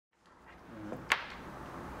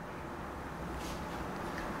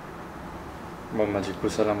بون ديكو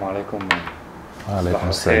السلام عليكم. وعليكم صباح الخير،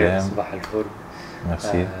 السلام. صباح الفل.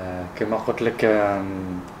 ميرسي. كما قلت لك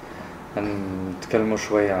نتكلموا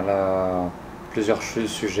شوي على plusieurs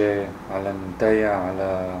sujets، على نتايا،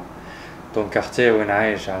 على طون كارتيه وين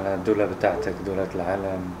عايش، على الدولة بتاعتك، دولة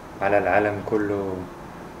العالم، على العالم كله،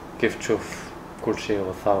 كيف تشوف كل شيء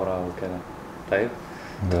والثورة وكذا. طيب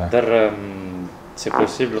تقدر سي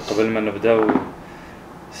بوسيبل قبل ما نبداو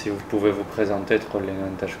si vous pouvez vous présenter تقول لنا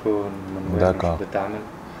انت شكون من وين D'accord. وش بتعمل؟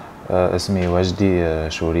 اسمي وجدي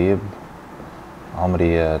شوريب،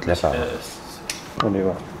 عمري 3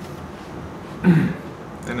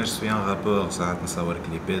 انا جو ان رابور، ساعات نصور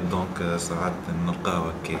كليبات دونك ساعات نلقاو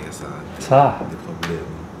هكايا ساعات صح. دي بروبليم.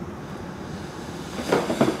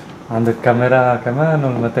 عندك كاميرا كمان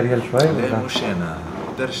والماتريال شوي لا ولا؟ مش انا،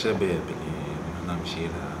 دار الشباب اللي من هنا نمشي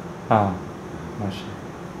لها. ماشي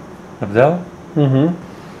نبداو.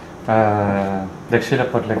 داكشي اللي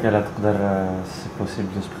قلت لك، الا تقدر سي بوسيبل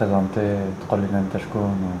دو بريزونتي تقول لنا انت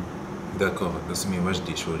شكون داكور، اسمي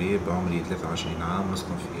وجدي شوريب، عمري 23 عام، نسكن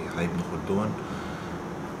في حي بن خلدون.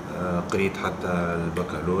 قريت حتى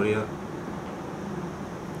البكالوريا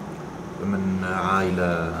من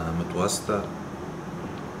عائلة متوسطة.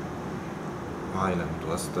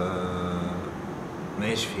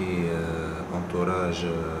 نعيش في انتوراج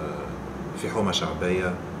في حومة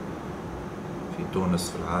شعبية في تونس،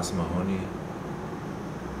 في العاصمة هوني.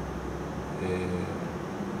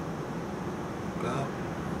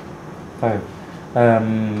 طيب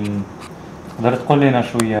تقدر تقول لنا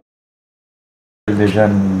شوية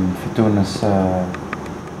اللجان في تونس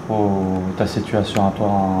و ta situation à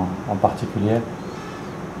toi en particulier؟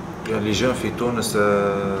 اللي جان في تونس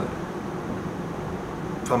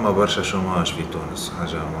فما برشا شوماج في تونس،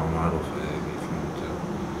 حاجة معروفة هذه، فهمت.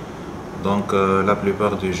 دونك لا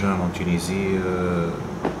بلوبار دي جون en Tunisie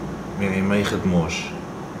ما يخدموش.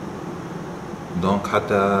 دونك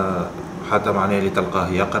حتى معناه اللي تلقاه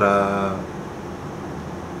يقرا،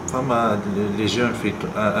 فما لي جون في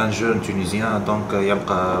ان جون تونيزيان دونك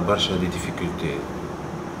يلقى برشا دي ديفيكولتي،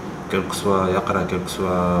 كلك سوا يقرا، كلك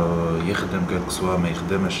سوا يخدم، كلك سوا ما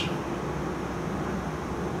يخدمش.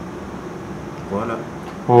 فوالا.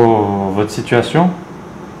 و votre situation؟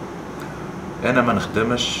 انا ما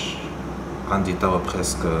نخدمش، عندي توا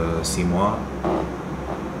بريسك 6 موا.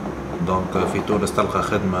 دونك في تونس تلقى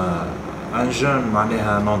خدمة ان جون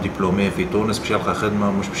معناها نون ديبلومي في تونس باش يلقى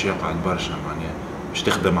خدمة، مش باش يقعد برشا، معناها باش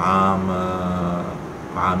تخدم عام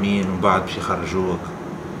عامين ومن بعد باش يخرجوك،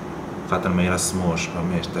 خاطر ما يرسموش،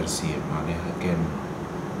 فماش ترسيم. معناها كان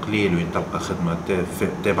قليل وين تلقى خدمة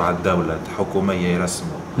تابعة الدولة حكومية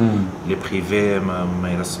يرسموا. لي بريفي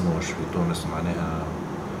ما يرسموش في تونس معناها.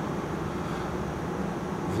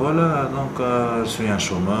 فوالا دونك سوي ان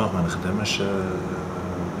شومور، ما نخدمش،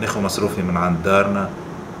 ناخذ مصروفي من عند دارنا،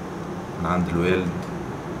 من عند الوالد.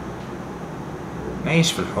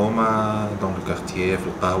 نعيش في الحومة دون الكارتيه، في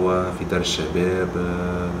القهوة، في دار الشباب.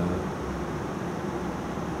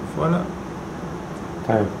 فوالا.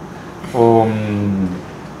 طيب و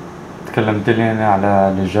تكلمت لي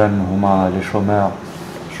على لي جون هما لي شومور،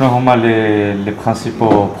 شنو هما لي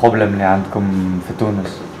برينسيبو بروبليم اللي عندكم في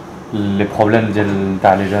تونس، لي بروبليم ديال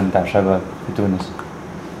تاع لي جون تاع الشباب في تونس؟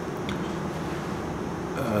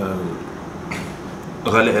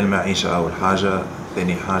 غلاء المعيشة أول حاجة،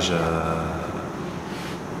 ثاني حاجة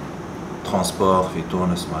ترانسبور في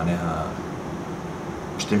تونس، معناها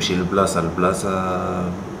باش تمشي لبلاصة لبلاصة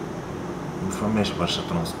مفماش برشا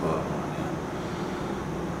ترانسبور معناها.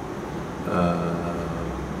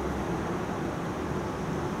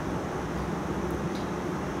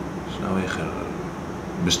 شنو آخر،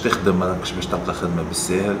 باش تخدم ماكش باش تلقى خدمة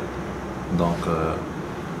بالساهل. دونك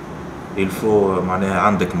الفو معناها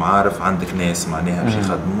عندك معارف، عندك ناس معناها باش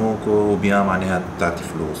يخدموك، وبيان معناها تعطي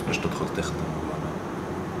فلوس باش تدخل تخدم.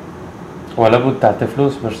 ولا بد تعطي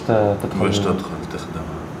فلوس باش تدخل تخدم.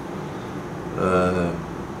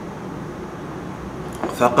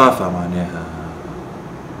 ثقافة معناها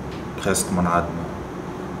بريسك منعدمة،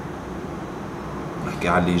 نحكي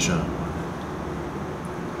على لي جون.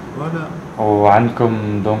 فوالا.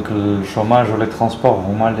 وعندكم دونك الشوماج ولي ترانسبور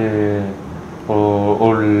هما لي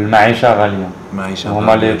والمعيشة غالية،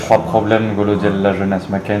 هما لي 3 بروبليم نقولوا ديال لا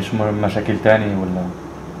جوناس. ما كاينش مشاكل تاني ولا؟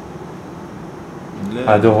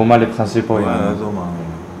 هادو هما لي برينسيبو يعني. هادوما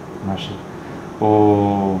ماشي.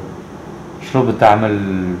 و شنو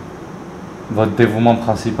بتعمل فوت ديفومون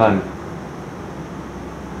برينسيبال؟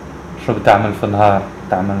 شنو بتعمل في النهار؟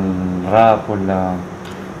 تعمل راب ولا؟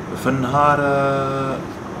 في النهار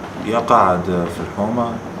يا قاعد في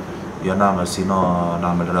الحومة، يا نعمل سينو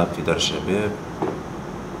نعمل راب في دار الشباب،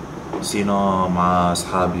 سينو مع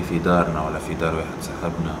أصحابي في دارنا ولا في دار واحد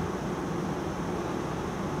صاحبنا.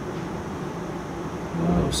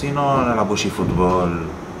 وسينو نلعبوا شي فوتبول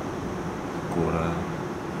كورة.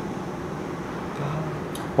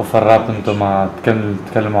 وفي الراب انتم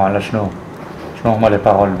تتكلموا على شنو هما لي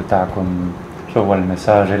بارول بتاعكم؟ شو هو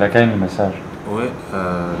الميساج؟ إلا كاين الميساج؟ Oui,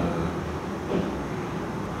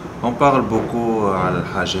 on parle beaucoup على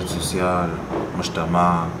الحاجات سوسيال،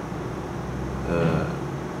 مجتمع،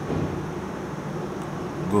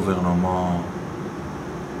 gouvernement،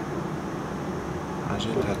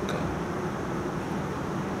 حاجات هكا.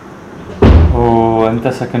 وانت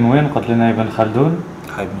ساكن وين؟ قلت لنا ابن خلدون.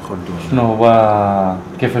 حي بن خلدون. شنو هو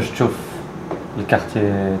كيفاش تشوف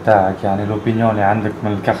الكارتي تاعك؟ يعني لوبينيون اللي عندك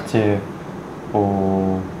من الكارتي،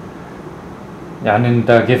 و يعني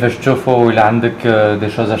انت كيفاش تشوفه؟ الى عندك دي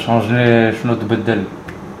شوز شانجي شنو تبدل؟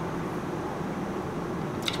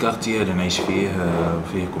 الكارتيه اللي نعيش فيه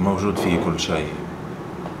موجود فيه كل شيء،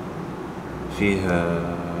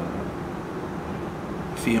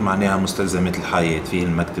 فيه معناها مستلزمات الحياة، فيه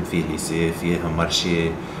المكتب، فيه ليسي، فيه مارشي،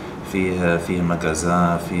 فيه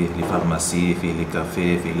ماغازان، فيه لي فارماسي، فيه لي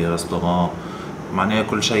كافيه، فيه لي ريستوران، معناها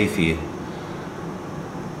كل شيء فيه.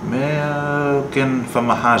 ما كان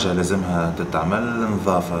فما حاجة لازمها تتعمل،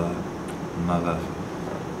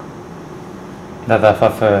 نظافة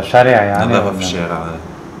في الشارع يعني؟ نظافة في الشارع.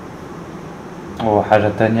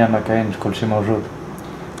 وحاجة تانية ما كاينش؟ كل شيء موجود؟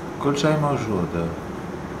 كل شيء موجود.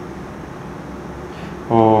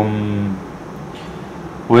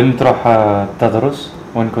 وين تروح تدرس؟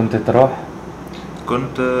 وين كنت تروح؟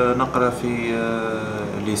 كنت نقرأ في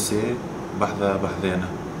ليسي بحذانة،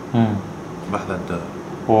 بحذا الدار.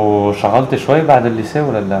 وشغلت شوي بعد الليسي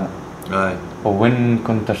ولا لا؟ اي. وين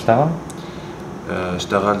كنت تشتغل؟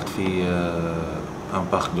 اشتغلت في ان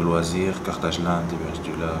بارك دو لوازير، كارتاجلان دي بيرج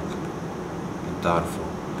دو لاك، تعرفوا.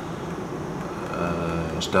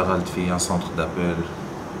 اشتغلت في ان سنتر دابيل،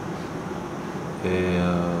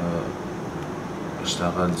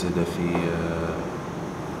 اشتغلت زيادة في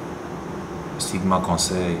سيغما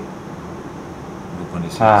كونساي. vous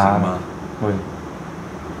connaissez سيغما؟ وي.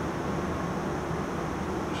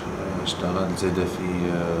 اشتغلت زيادة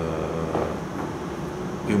في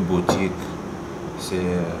اون بوتيك،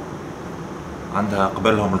 سي عندها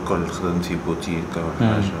قبلهم الكل، خدمت في بوتيك أو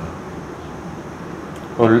حاجة.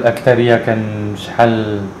 والأكثرية كان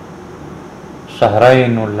شحال؟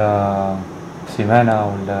 شهرين ولا سيمانة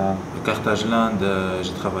ولا؟ كارتاجلان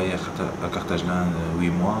j'ai travaillé à Cartagena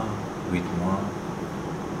 8 mois.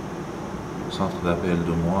 Centre d'appel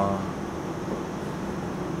 2 mois.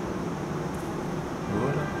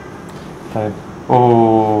 Voilà. طيب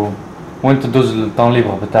وين تدوز الطون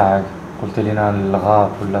ليبر بتاعك؟ قلت لنا الغاب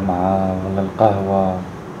ولا ولا القهوة؟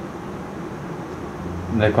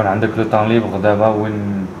 لا يكون عندك لو طون ليبر دابا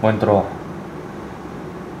وين تروح؟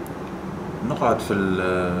 نقعد في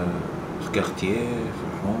الكارتيه، في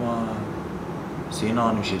الحومة،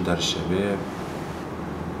 سينا نمشي لدار الشباب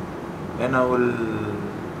انا والوقت.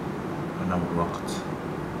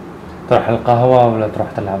 تروح القهوة ولا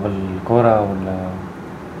تروح تلعب الكرة ولا؟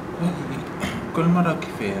 كل مرة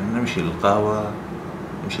كيفاه، نمشي للقهوة،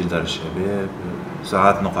 نمشي لدار الشباب،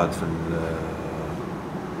 ساعات نقعد في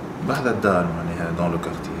بحذا الدار معناها دون لو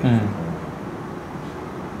كارتيه.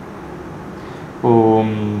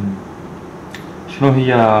 شنو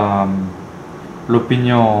هي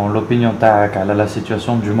لوبينيون تاعك على لا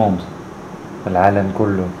سيتواسيون دو موند، العالم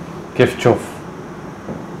كله؟ كيف تشوف؟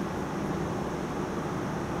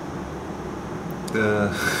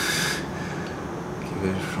 كيفاش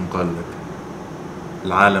نقول لك،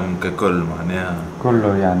 العالم ككل معناها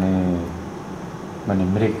كله، يعني من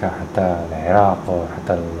امريكا حتى العراق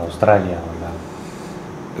وحتى استراليا، ولا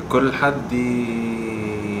كل حد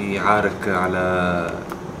يعارك على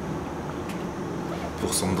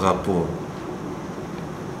pour son drapeau،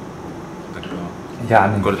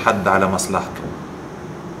 يعني كل حد على مصلحته.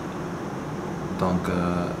 دونك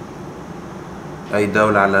اي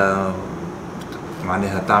دولة على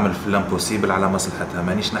معناها تعمل في الامبوسيبل على مصلحتها.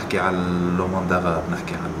 مانيش نحكي على لو موند عرب،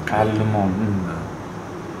 نحكي على لو موند.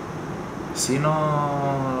 سينو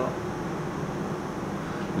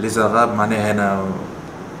لي زغاب معناها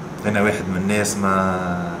انا واحد من الناس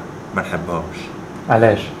ما نحبهمش.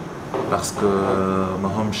 علاش؟ باسكو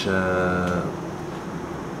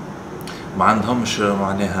ما عندهمش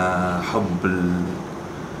معناها حب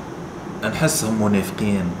نحسهم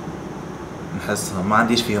منافقين، نحسهم ما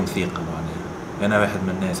عنديش فيهم ثقة معناها. انا واحد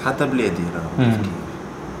من الناس حتى بلادي راهو كيف.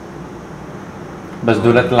 بس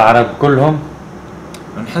دولة العرب كلهم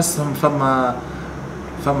نحسهم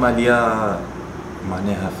فما ليا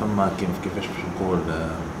معناها، فما كيفاش باش نقول،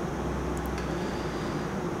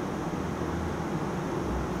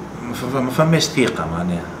 ما فماش ثقة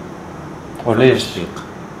معناها. وليش؟ ثقة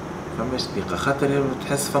فماش ثقة، خاطر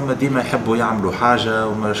تحس فما ديما يحبوا يعملوا حاجة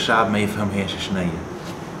وما الشعب ما يفهمهاش شنيا.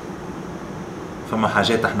 فما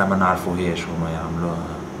حاجات احنا ما نعرفوهاش وما يعملوها.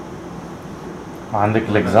 عندك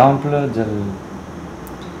الاكزامبل ديال؟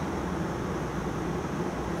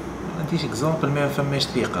 ما عنديش اكزامبل، ما فماش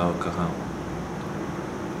ثقة هكا.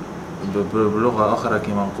 بلغة أخرى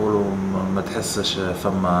كيما نقولوا ما تحسش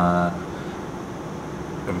فما،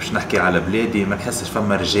 باش نحكي على بلادي، ما نحسش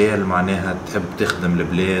فما رجال معناها تحب تخدم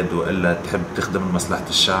البلاد وإلا تحب تخدم لمصلحة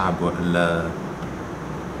الشعب وإلا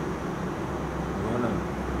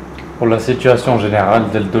ولا سيتواسيون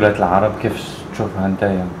جينيرال ديال الدولة العرب كيف تشوفها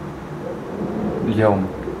نتايا اليوم؟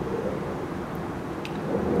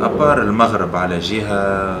 أبار المغرب على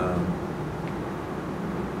جهة،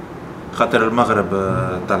 خاطر المغرب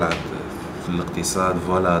طلعت في الاقتصاد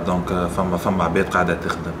فوالا، دونك فما عباد قاعدة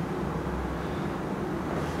تخدم.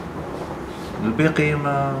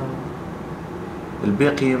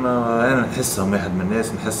 الباقي ما انا نحسهم واحد من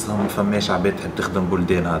الناس، نحسهم فماش عباد تحب تخدم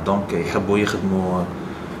بلدانها، دونك يحبوا يخدموا،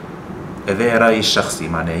 هذا رايي الشخصي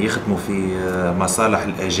معناه، يخدموا في مصالح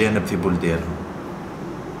الاجانب في بلدانهم.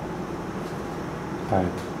 طيب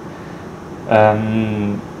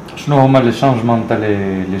شنو هما لي شانجمون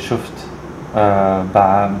اللي شفت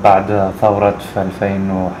بعد ثورة في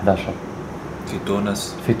 2011 في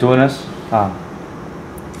تونس؟ في تونس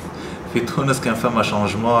في تونس كان فما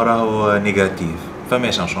شانجمون راهو نيجاتيف،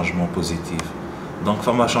 فماش شانجمون بوزيتيف. دونك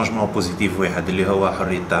فما شانجمون بوزيتيف واحد اللي هو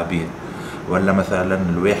حرية التعبير، ولا مثلا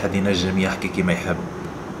الواحد ينجم يحكي كيما يحب،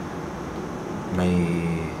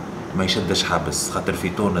 ما يشدش حبس. خاطر في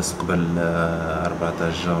تونس قبل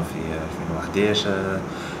 14 جانفي 2011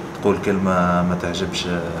 تقول كلمة ما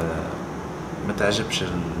تعجبش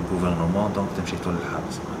الغوفرنمون، دونك تمشي طول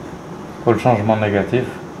الحبس. كل شانجمون نيجاتيف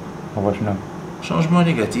هو شنو؟ شانجمون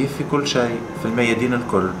نيجاتيف في كل شيء، في الميادين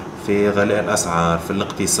الكل، في غلاء الأسعار، في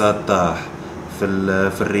الاقتصاد طاح،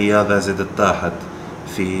 في الرياضة زادت طاحت،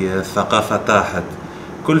 في الثقافة طاحت،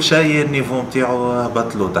 كل شيء النيفو متاعو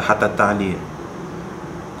هبطلو، حتى التعليم،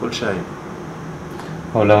 كل شيء.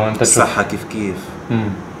 ولو انت الصحة كيف كل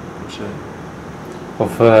شيء.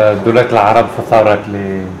 وفي الدولات العرب في الثورات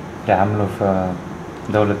اللي عملوا في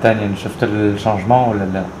دولة تانية شفت الشانجمون ولا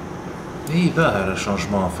لا؟ اي ظاهر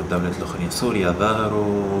الشانجمون في الدولات الاخرين، سوريا ظاهر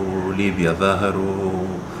وليبيا ظاهر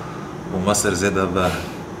ومصر زادة ظاهر،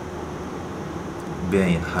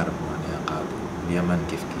 باين حرب معناها قاعد، اليمن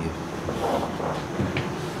كيف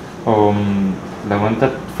لو انت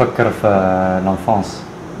تفكر في الانفانس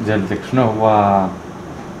ديالك، شنو هو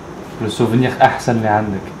لو سوفينير احسن اللي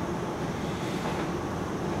عندك؟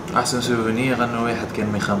 احسن سوفينير انه واحد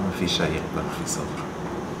كان ما يخمم في شيء قبل في صغره،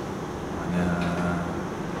 معناها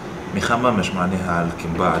ما يخممش معناها على كي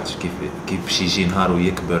بعد كيف باش يجي نهار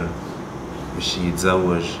ويكبر، باش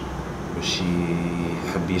يتزوج، باش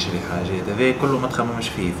يحب يشري حاجات، هذا كله ما تخممش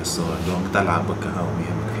فيه في الصغر. دونك تلعب هكا هاو ما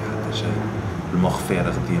يهمك في حتى شيء، المخ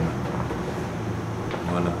فارغ ديما.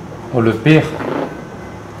 فوالا. ولو بيغ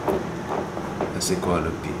سي كوا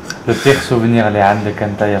لو بيغ؟ لو بيغ سوفينير اللي عندك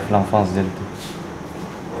انتيا في الانفانس ديالك؟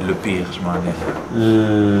 لو بيغ اش معناها؟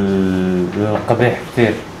 القبيح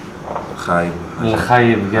كثير، خايب،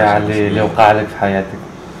 الخايب كاع اللي وقع لك في حياتك.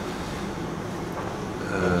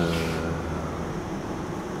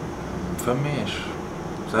 فماش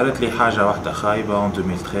صارت لي حاجة واحدة خايبة en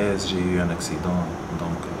 2013 j'ai eu un accident،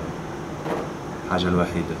 دونك حاجة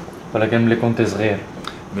الوحيدة. ولكن ملي كنت صغير؟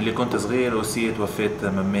 ملي كنت صغير اوسي توفات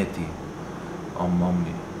مماتي،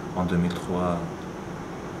 أمي en 2003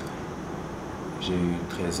 j'ai eu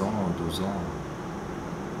 13 ans ou 12 ans.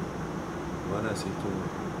 Voilà c'est tout.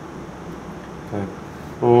 طيب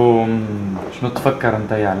شنو تفكر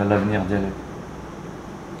انت على لافنيغ ديالك؟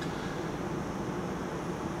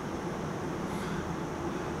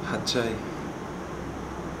 حتى شيء،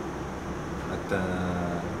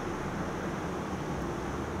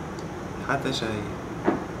 حتى شيء،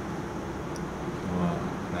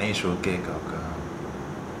 نعيش هكاك هكا.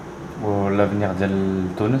 ولافنيغ ديال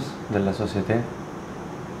تونس ديال لا سوسيتي؟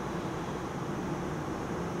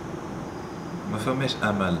 ما فماش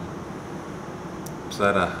امل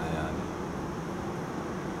بصراحة، يعني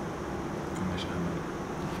فماش امل.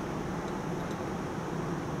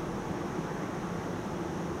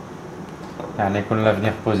 يعني يكون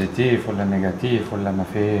لافنيغ بوزيتيف ولا نيجاتيف ولا ما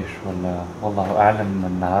فيش، ولا والله اعلم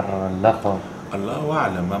من نهار الاخر؟ الله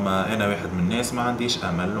اعلم، اما انا واحد من الناس ما عنديش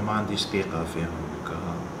امل وما عنديش ثقة فيهم.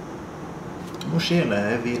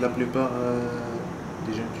 مشكلة هذه لا بلوبار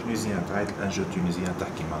دي جون تونيزيان، تعيط لان جو تونيزيان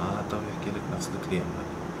تحكي معاه تو يحكي لك نفس الكلام.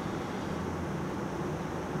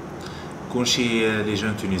 كون شي لي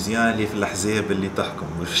جون تونيزيان اللي في الاحزاب اللي تحكم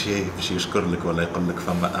باش يشكر لك ولا يقول لك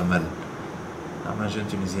فما امل، اما جون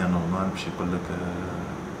تونيزيان نورمال باش يقول لك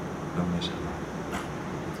لا ماشي.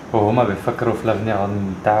 وهما بيفكروا في الافنيغ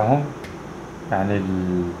نتاعهم، يعني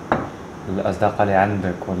الاصدقاء اللي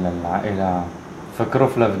عندك ولا العائله فكروا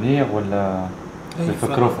في الافنيغ ولا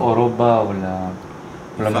يفكروا في اوروبا ولا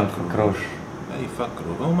ما يفكروش؟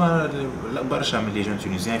 يفكروا هما برشا من لي جون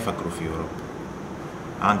تونيزيان يفكروا في اوروبا.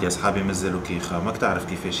 عندي اصحابي مازالوا كيخا ماك تعرف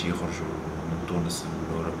كيفاش يخرجوا من تونس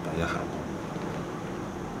لاوروبا، يحرقوا.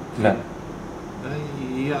 لا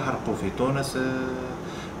يحرقوا في تونس،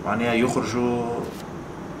 معناها يخرجوا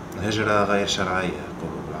هجرة غير شرعية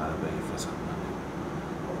يقولوا بالعربية الفصحى.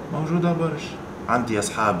 موجودة برشا، عندي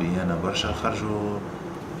أصحابي أنا برشا خرجوا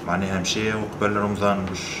معناها مشاو قبل رمضان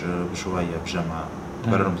بشوية بجمعة،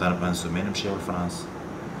 قبل رمضان ب1 سومين مشاو لفرنسا.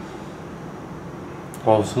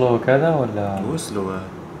 وصلوا كذا ولا؟ وصلوا.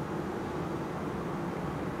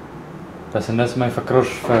 بس الناس ما يفكروش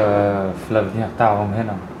في الافنيغ تاعهم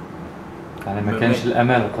هنا، يعني ما كانش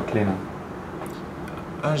الامل قلت لنا.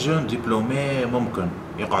 ان جون دبلومي ممكن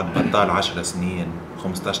يقعد بطال 10 سنين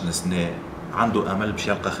 15 سنة عنده امل باش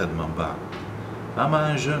يلقى خدمة من بعد.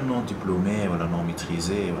 اما ان جون نون دبلومي ولا نون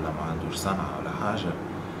ميتريزي ولا ما عندوش صنعة ولا حاجة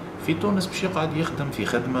في تونس باش يقعد يخدم في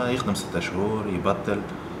خدمة، يخدم 6 شهور يبطل،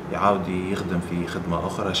 يعاود يخدم في خدمة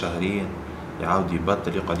اخرى شهرين، يعاود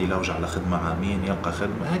يبطل، يقعد يلوج على خدمة عامين يلقى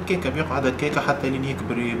خدمة هكاكا، بيقعد هكاكا حتى لين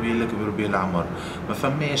يكبر بيه العمر. ما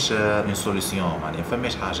فماش اون سوليسيون، معناها ما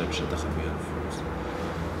فماش حاجة باش يدخل فيها الفلوس.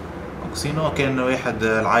 سينو كان واحد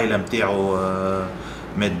العائلة متاعو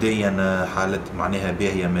ماديا حالة معناها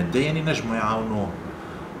باهية ماديا ينجموا يعاونوه.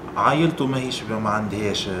 عائلته ما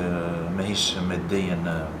عندهاش ماهيش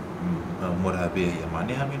ماديا امورها باهية،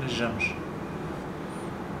 معناها ما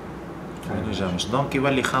ينجمش دونك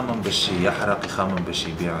يولي يخمم باش يحرق، يخمم باش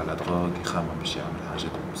يبيع على دروغ، يخمم باش يعمل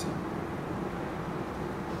حاجات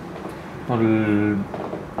مزيانة.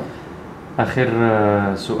 اخر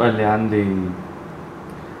سؤال اللي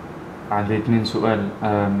عندي 2 سؤال.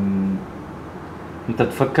 انت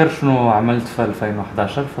تفكر شنو عملت في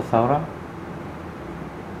 2011 في الثورة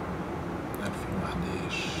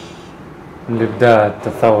 2011 اللي بدأت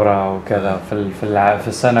الثورة وكذا؟ في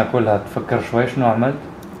السنة كلها تفكر شوي شنو عملت؟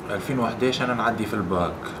 2011 انا نعدي في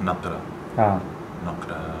الباك نقرا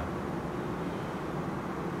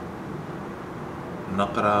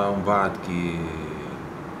نقرا ومن بعد كي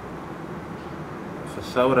في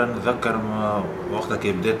الثورة نتذكر وقتها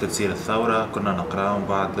كي بدأت تصير الثورة كنا نقرا ومن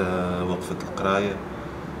بعد وقفت القراية،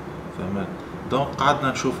 فهمت؟ دونك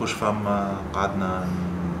قعدنا نشوف واش فما، قعدنا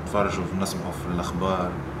نتفرجوا نسمعوا في الأخبار،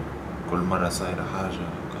 كل مرة صايرة حاجة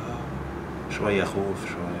شوية خوف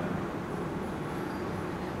شوية.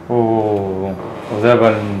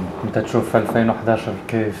 ودابا انت تشوف في 2011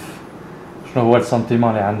 كيف، شنو هو السنتيمون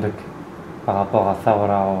اللي عندك بارابور على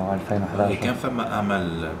الثورة و 2011؟ كان فما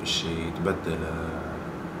امل باش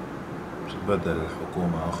تبدل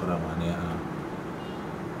الحكومة اخرى معناها،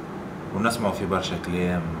 ونسمعوا في برشا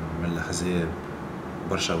كلام من الاحزاب،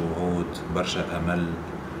 برشا وعود، برشا امل،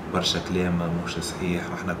 برشا كلام مش صحيح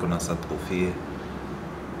واحنا كنا نصدقوا فيه.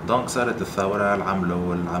 دونك صارت الثورة العام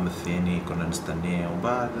الاول العام الثاني كنا نستناه،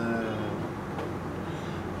 وبعد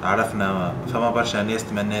عرفنا فما برشا ناس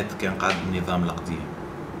تمنات كان قاعد النظام القديم.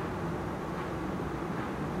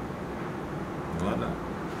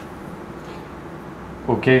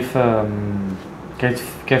 وكيف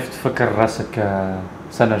تفكر راسك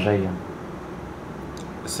سنة جاية؟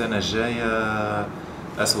 السنة الجاية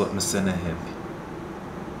أسوأ من السنة هذه.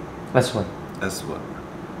 أسوأ.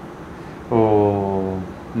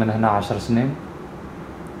 ومن هنا 10 سنين؟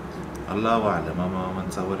 الله أعلم، ما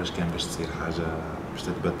نتصورش كان باش تصير حاجة باش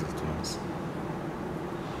تتبدل تونس.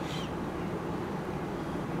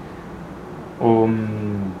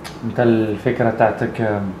 وانت الفكرة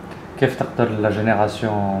تاعتك كيف تقدر لا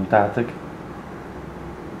تاعتك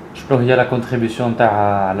شنو هي لا كونتريبيسيون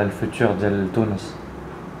تاعها على الفوتور ديال تونس؟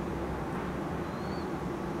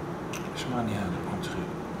 اش معناها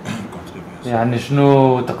كونتريبيسيون؟ يعني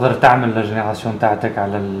شنو تقدر تعمل لا تاعتك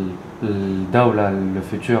على الدولة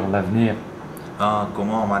الفوتور لافنير؟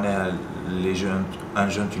 كومون معناها لي جون ان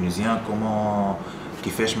جون تونيزيان كومون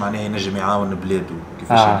كيفاش معناها ينجم يعاون بلادو،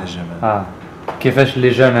 كيفاش ينجم كيفاش لي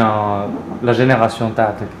جون لا جينيراسيون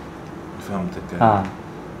تاعتك فهمتك.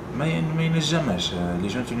 ما ينجمش لي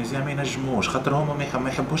جون تونيزيان ما ينجموش، خاطر هما ما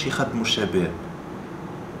يحبوش يخدموا الشباب،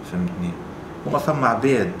 فهمتني؟ هما ثم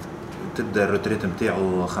عباد تبدا الروتريت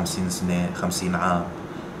نتاعو 50 سنة 50 عام،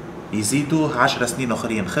 يزيدوه 10 سنين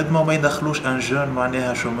اخرين خدمه وما يدخلوش ان جون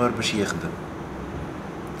معناها شومور باش يخدم،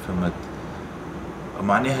 فهمت؟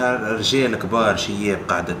 معناها رجال كبار شياب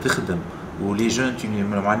قاعده تخدم ولي جون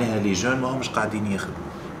معناها لي جون ما همش قاعدين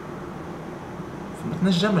يخدموا، ما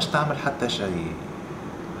تنجمش تعمل حتى شيء،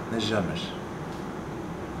 ما تنجمش.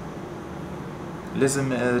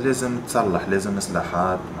 لازم تصلح، لازم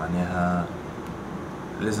إصلاحات، معناها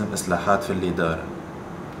لازم إصلاحات في الإدارة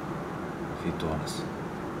في تونس.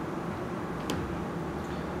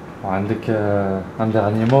 وعندك un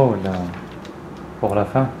dernier mot ولا pour la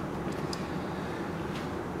fin؟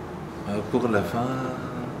 pour la fin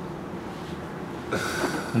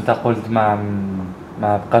انت قلت ما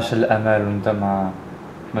بقاش الامل، وانت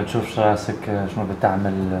ما تشوفش راسك شنو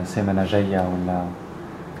بتعمل السيمانه جايه ولا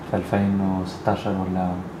في 2016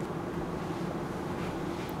 ولا؟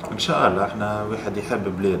 ان شاء الله احنا واحد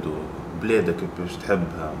يحب بلاده، بلادك باش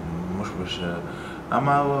تحبها، مش باش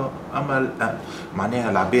اما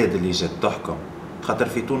معناها العباد اللي جات تحكم، خاطر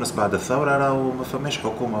في تونس بعد الثوره راهو ما فماش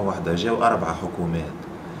حكومه واحده، جاو 4 حكومات.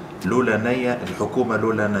 الاولانيه الحكومه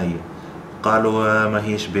الاولانيه قالوا ما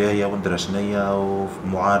هيش باهيه وندرا شنيا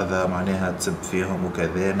ومعارضه معناها تسب فيهم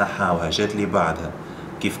وكذا، نحاوها. جات لي بعدها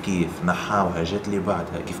كيف نحاوها، جات لي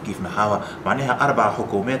بعدها كيف نحاوها. معناها 4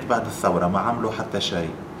 حكومات بعد الثوره ما عملوا حتى شيء،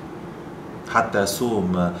 حتى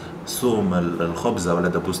سوم الخبزه ولا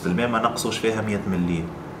دبوسه الماء ما نقصوش فيها 100 مليم،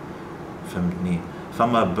 فهمتني؟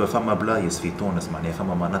 فما بلايص في تونس، معناها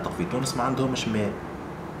فما مناطق في تونس ما عندهمش ماء.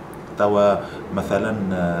 توا مثلا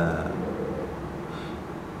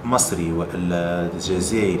مصري ولا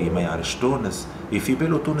جزائري ما يعرفش تونس، في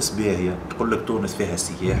باله تونس باهيه، تقول لك تونس فيها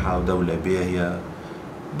سياحه ودوله باهيه.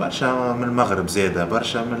 برشا من المغرب زاده،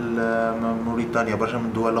 برشا من موريتانيا، برشا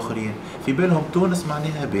من دول اخرين في بالهم تونس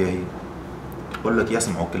معناها باهيه. يقول لك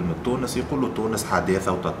يسمعوا كلمه تونس يقولوا تونس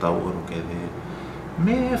حداثه وتطور وكذا.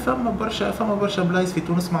 ما فما برشا بلايص في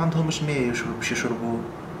تونس ما عندهمش ماء باش يشربوه.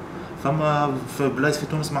 فما في بلايص في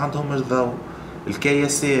تونس ما عندهمش ضوء،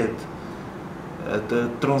 الكياسات،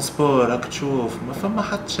 الترونسبور راك تشوف ما فما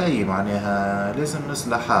حتى شيء. معناها لازم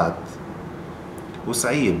اصلاحات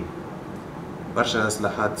وصعيب، برشا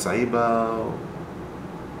اصلاحات صعيبه،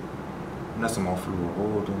 نسمعوا في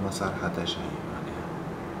الوعود وما صار حتى شيء. معناها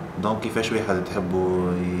دونك كيفاش واحد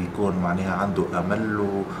تحبه يكون معناها عنده امل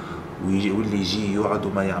واللي يجي يقعد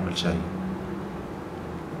وما يعمل شيء.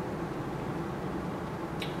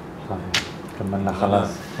 صحيح، كملنا خلاص.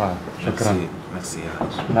 شكرا. ميرسي.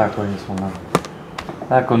 لا كويس والله.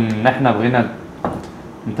 لكن نحن بغينا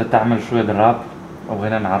انت تعمل شوية الراب،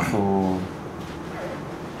 وبغينا نعرفوا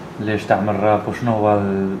ليش تعمل راب، وشنو هو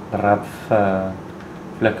الراب في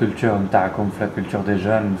لا كولتور نتاعكم، في لا كولتور دي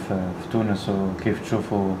جون في تونس، وكيف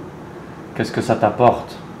تشوفوا كاسكو سا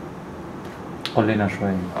تابورت. قول لنا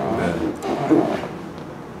شوي.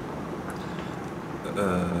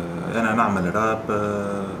 انا نعمل راب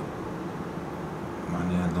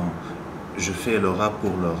معناها دونك جو في لو راب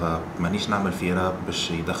بور لو راب، مانيش نعمل في راب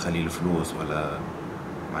باش يدخل لي الفلوس ولا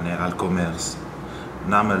معناها على الكوميرس.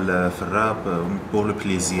 نعمل في الراب بور لو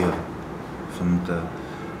بليزير، فهمت؟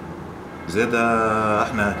 زاد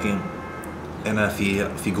احنا كي انا في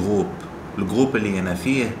جروب، الجروب اللي انا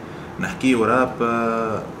فيه نحكيو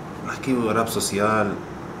راب سوسيال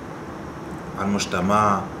على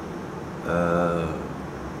المجتمع،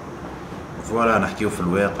 فوالا نحكيو في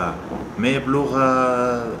الواقع، ما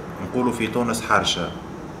بلغة نقولوا في تونس حرشة،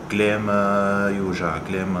 كلام يوجع،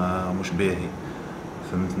 كلام مش باهي،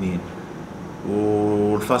 فهمتني؟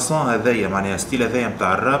 والفاصون هذايا معناها ستيل هذايا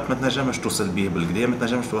نتاع الراب ما تنجمش توصل بيه بالكدا، ما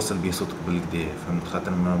تنجمش توصل بيه صوتك بالكدا، فهمت؟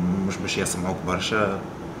 خاطر مش باش يسمعوك برشا.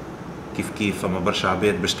 كيف فما برشا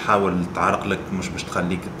عباد باش تحاول تعرق لك، مش باش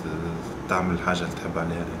تخليك تعمل الحاجة اللي تحب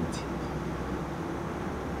عليها انت.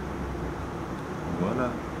 فوالا.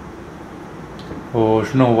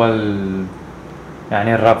 وشنو هو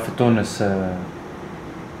يعني الراب في تونس؟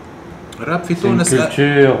 الراب في تونس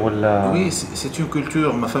كولتور ولا؟ وي سي اون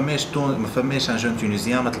كولتور. ما فماش ان جون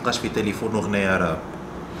تونيزيان ما تلقاش في تليفونه اغنيه راب،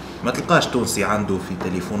 ما تلقاش تونسي عنده في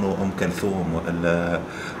تليفونه ام كلثوم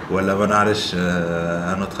ولا ما نعرفش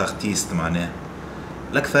ان اوتر ارتيست. معناها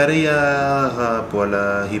الاكثريه راب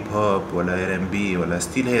ولا هيب هوب ولا ار ام بي ولا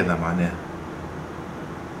ستيل هذا. معناها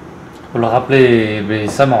والراب اللي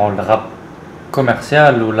بيسمعوا الراب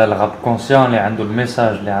كوميرسيال ولا الراب كونسيون اللي عنده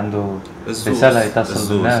الميساج، اللي عنده رسالة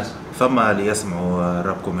يتصل بالناس؟ فما اللي يسمعوا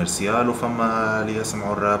راب كوميرسيال وفما اللي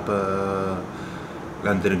يسمعوا الراب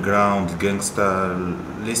الاندر جراوند الجانغستا،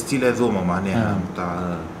 لي ستيل هذوما معناها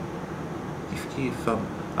نتاع كيف فما.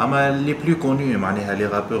 اما لي بلو كونو معناها لي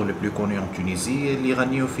رابور لي بلو كونو ان تونيزي اللي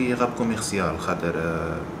يغنيو في راب كوميرسيال، خاطر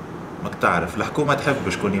ماك تعرف الحكومه تحب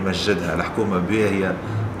شكون يمجدها، الحكومه باهيه،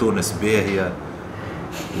 تونس باهيه،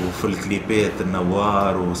 وفي الكليبات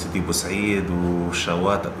النوار وسيدي بوسعيد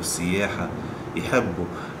والشواطئ والسياحة يحبوا.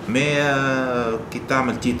 ما كي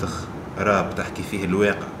تعمل تيتخ راب تحكي فيه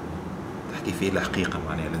الواقع، تحكي فيه الحقيقة،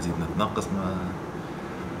 معناها لازم نتنقص،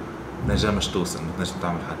 نجمش توصل، ما تنجم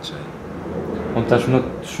تعمل حتى شيء. وانت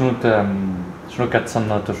شنو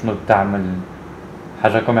كتصنت وشنو بتعمل؟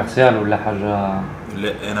 حاجة كوميرسيال ولا حاجة؟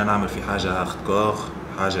 لا انا نعمل في حاجه هارد كور،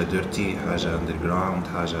 حاجه ديرتي، حاجه اندر جراوند،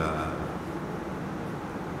 حاجه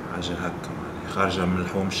هكا يعني خارجه من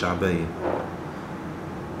اللحوم الشعبيه.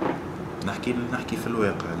 نحكي في الواقع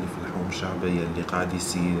اللي في اللحوم الشعبيه اللي قاعد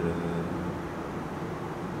يصير.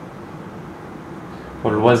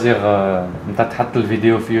 والوزير انت تحط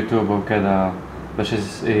الفيديو في يوتيوب وكذا باش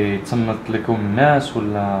يتصنت لكم الناس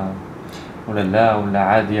ولا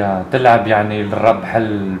عادية تلعب يعني الراب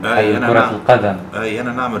بحال كرة القدم؟ اي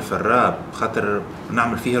انا نعمل في الراب خاطر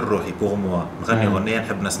نعمل فيه الروحي بوغ موا، نغني اغنيه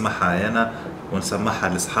نحب نسمعها انا ونسمعها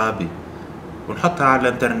لاصحابي ونحطها على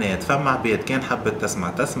الانترنت. فما عباد كان حبت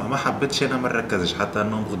تسمع ما حبتش انا ما نركزش، حتى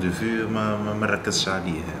النومبر دو فيو ما نركزش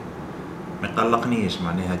عليه، ما يقلقنيش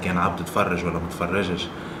معناها كان عبد تفرج ولا ما تفرجش،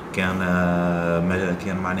 كان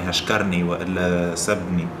معناها شكرني والا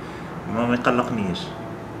سبني، ما يقلقنيش.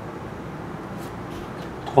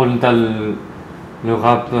 تقول انت le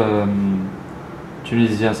rap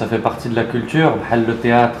tunisien ça fait partie de la culture بحال le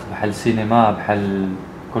théâtre بحال السينما بحال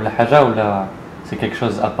كل حاجة ولا c'est quelque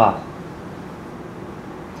chose à part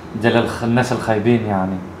ديال الناس الخايبين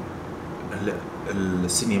يعني؟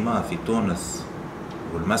 السينما في تونس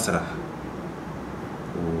والمسرح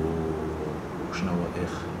وشنو هو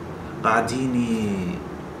اخر قاعدين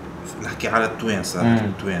نحكي على التوانسه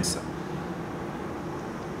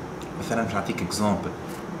مثلا باش نعطيك اكزامبل،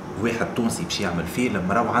 واحد تونسي باش يعمل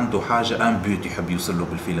فيلم راهو عنده حاجه ان بوت يحب يوصل له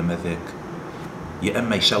بالفيلم هذاك، يا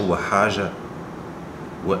اما يشوه حاجه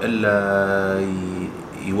والا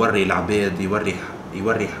يوري العباد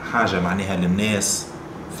يوري حاجه معناها للناس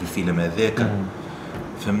في الفيلم هذاك،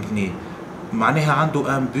 فهمتني؟ معناها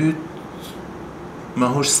عنده ان بوت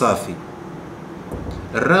ماهوش صافي.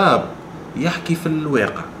 الراب يحكي في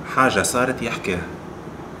الواقع حاجه صارت يحكيها،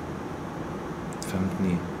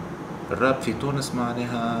 فهمتني؟ الراب في تونس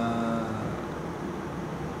معناها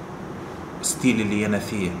ستيل اللي انا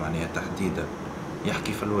فيه معناها تحديدا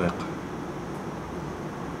يحكي في الواقع.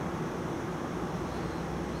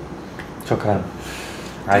 شكرا.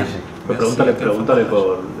 عايشك. Pregúntale por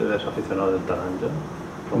eres aficionado del Taranja.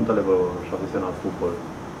 Pregúntale por su afición al fútbol.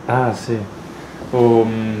 سي.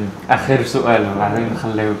 وآخر سؤال بعدين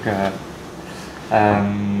نخليوك.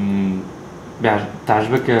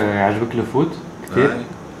 يعجبك الفوت كثير؟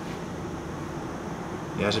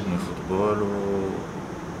 يعجبني الفوتبول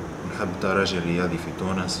ونحب الترجي الرياضي في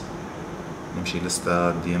تونس، نمشي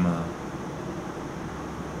للستاد ديما.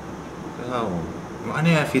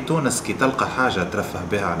 معناها في تونس كي تلقى حاجة ترفه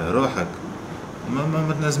بها على روحك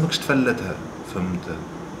ما تنزمكش تفلتها، فهمت؟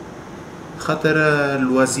 خاطر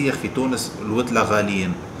الوزير في تونس الوتلة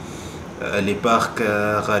غاليين، لي بارك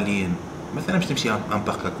غاليين، مثلا باش تمشي ان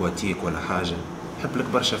بارك اكواتيك ولا حاجة يحب لك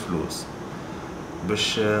برشا فلوس،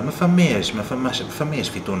 باش ما فماش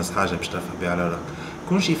في تونس حاجة باش ترفه بها على روحك.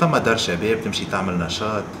 كلشي فما دار شباب تمشي تعمل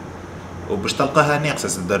نشاط وباش تلقاها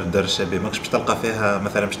ناقصة دار الشباب، ماكش باش تلقى فيها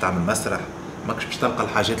مثلا باش تعمل مسرح، ماكش باش تلقى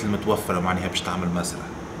الحاجات المتوفرة معناها باش تعمل مسرح،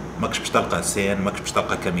 ماكش باش تلقى سين، ماكش باش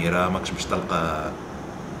تلقى كاميرا، ماكش باش تلقى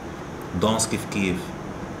دانس كيف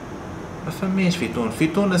ما فماش في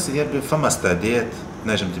تونس فما استادات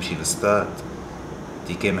تنجم تمشي للستاد،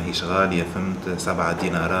 تيكي ماهيش غالية، فهمت؟ 7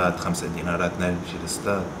 دينارات 5 دينارات تنجم تمشي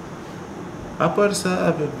للستاد. ابار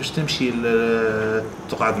سا باش تمشي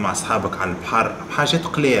تقعد مع اصحابك على البحر حاجات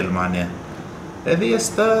قليل معناها، هذه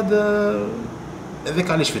استاد.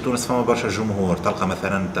 هذاك علاش في تونس فما برشا جمهور، تلقى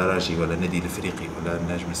مثلا الترجي ولا النادي الافريقي ولا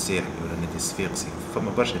النجم الساحلي ولا النادي الصفاقسي،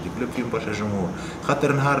 فما برشا دي كلوب فيهم برشا جمهور،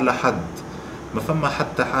 خاطر نهار لحد ما فما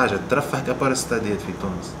حتى حاجه ترفهك ابار استادات في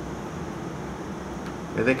تونس.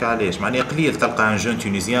 هذاك علاش معناها قليل تلقى ان جون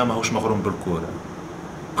تونيزيان ماهوش مغروم بالكوره،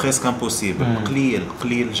 بريسك امبوسيبل،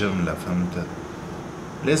 قليل جمله، فهمت؟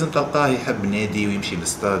 لازم تلقاه يحب نادي ويمشي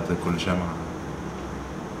للستاد كل جمعه،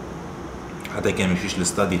 حتى كان ميمشيش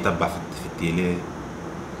للستاد يتبع في التيلي.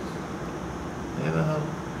 هذا هو.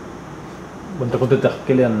 وانت كنت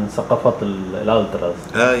تحكي لي عن ثقافة الالتراس.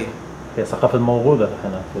 هي ثقافة موجودة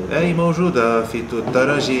هنا في موجودة في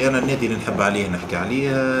الترجي. انا النادي اللي نحب عليه نحكي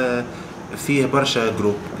عليه فيه برشا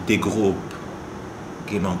جروب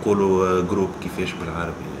كيما نقولوا جروب كيفاش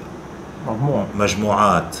بالعربي،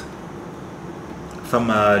 مجموعات.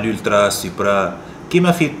 فما الالترا سوبرا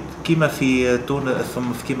كيما في تونس،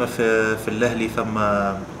 كيما في الاهلي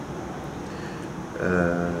فما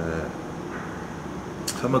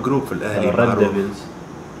جروب في الاهلي معروف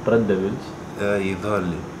ريد ديفلز يظهر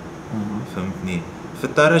لي، فهمتني؟ في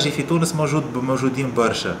الترجي في تونس موجودين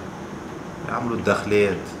برشا، يعملوا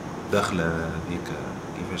دخلة هذيك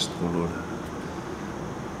كيفاش تقولوا لها،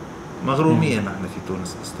 مغرومين احنا في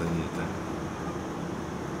تونس بالستادية.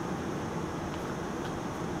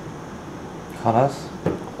 خلاص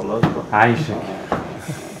خلاص عايشك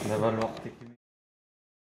دابا الوقت